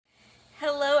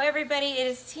everybody, it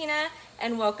is Tina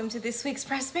and welcome to this week's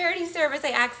prosperity service.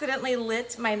 I accidentally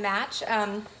lit my match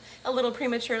a little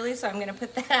prematurely, so I'm going to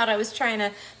put that out. I was trying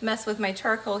to mess with my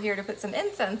charcoal here to put some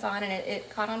incense on and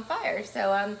it caught on fire,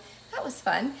 so that was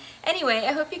fun. Anyway,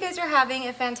 I hope you guys are having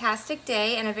a fantastic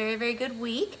day and a very, very good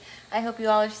week. I hope you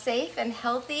all are safe and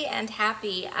healthy and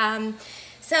happy.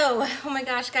 So, oh my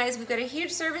gosh, guys, we've got a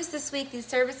huge service this week. These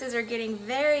services are getting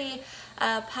very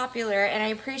popular, and I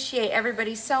appreciate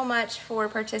everybody so much for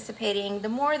participating. The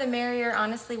more the merrier,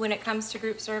 honestly, when it comes to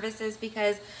group services,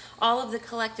 because all of the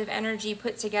collective energy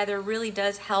put together really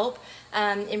does help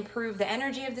improve the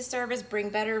energy of the service, bring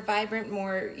better, vibrant,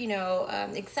 more,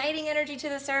 exciting energy to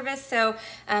the service. So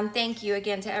thank you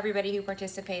again to everybody who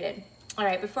participated. All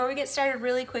right, before we get started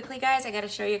really quickly, guys, I got to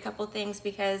show you a couple things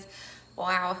because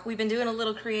wow, we've been doing a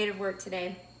little creative work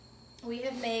today. We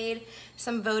have made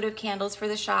some votive candles for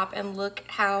the shop, and look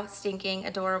how stinking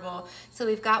adorable. So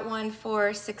we've got one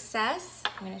for success.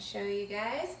 I'm going to show you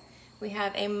guys. We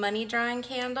have a money drawing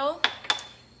candle.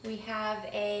 We have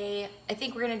I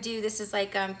think we're going to do, this is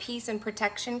like peace and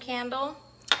protection candle.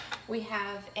 We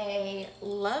have a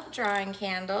love drawing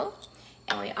candle.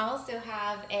 And we also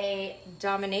have a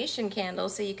domination candle,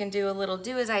 so you can do a little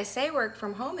do as I say work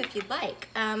from home if you'd like.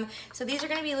 So these are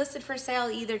going to be listed for sale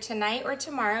either tonight or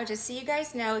tomorrow, just so you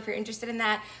guys know if you're interested in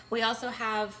that. We also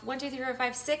have 1, 2, 3, 4,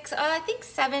 5, 6, I think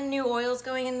 7 new oils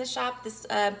going in the shop this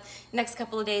next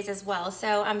couple of days as well.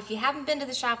 So if you haven't been to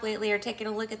the shop lately or taken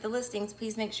a look at the listings,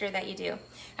 please make sure that you do.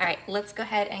 All right, let's go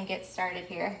ahead and get started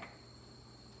here.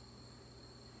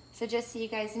 So just so you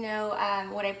guys know,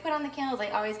 what I put on the candles, I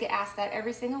always get asked that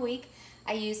every single week.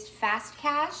 I used Fast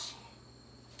Cash,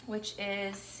 which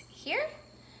is here.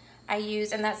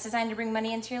 And that's designed to bring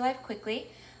money into your life quickly.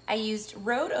 I used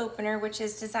Road Opener, which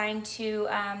is designed to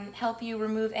help you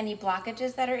remove any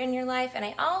blockages that are in your life. And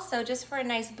I also, just for a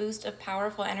nice boost of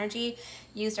powerful energy,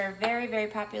 used our very, very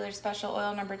popular special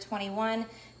oil number 21.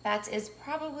 That is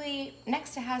probably,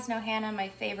 next to Has No Hannah, my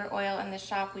favorite oil in the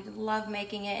shop. We love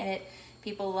making it, and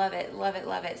people love it, love it,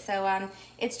 love it. So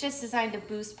it's just designed to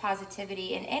boost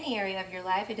positivity in any area of your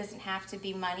life. It doesn't have to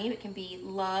be money. It can be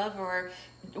love or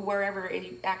wherever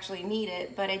you actually need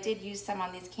it. But I did use some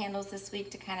on these candles this week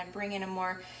to kind of bring in a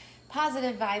more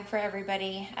positive vibe for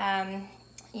everybody.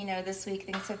 This week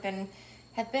things have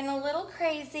been a little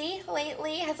crazy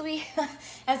lately,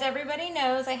 as everybody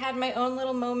knows. I had my own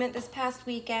little moment this past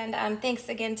weekend. Thanks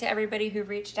again to everybody who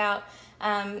reached out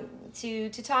to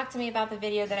talk to me about the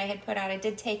video that I had put out. I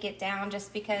did take it down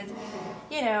just because,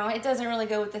 it doesn't really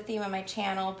go with the theme of my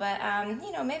channel, but,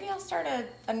 maybe I'll start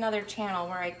another channel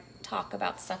where I talk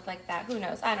about stuff like that. Who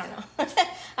knows? I don't know.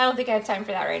 I don't think I have time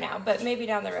for that right now, but maybe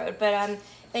down the road. But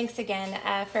thanks again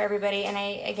for everybody. And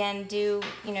I, again, do,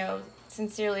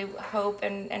 sincerely hope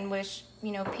and wish,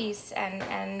 peace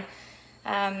and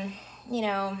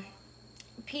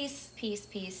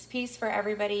peace for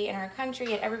everybody in our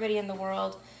country and everybody in the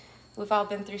world. We've all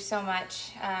been through so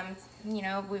much.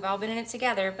 We've all been in it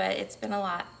together, but it's been a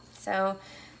lot. So,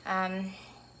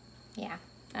 yeah,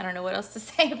 I don't know what else to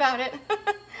say about it.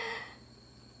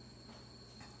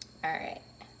 All right.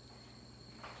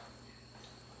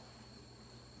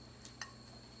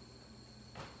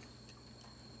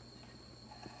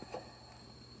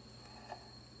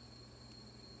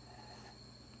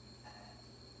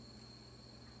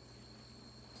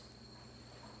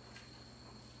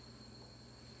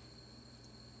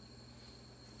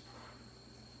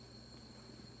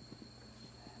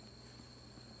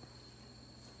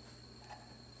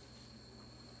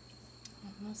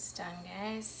 Almost done,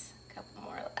 guys. A couple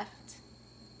more left.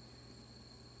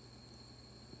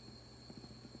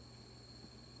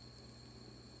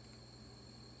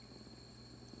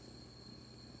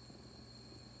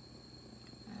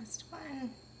 Last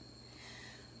one.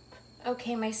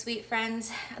 Okay, my sweet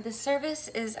friends, the service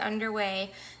is underway.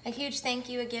 A huge thank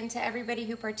you again to everybody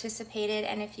who participated,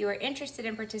 and if you are interested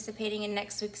in participating in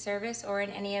next week's service or in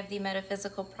any of the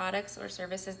metaphysical products or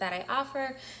services that I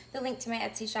offer, the link to my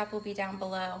Etsy shop will be down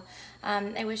below.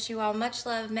 I wish you all much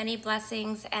love, many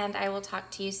blessings, and I will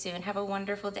talk to you soon. Have a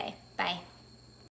wonderful day. Bye.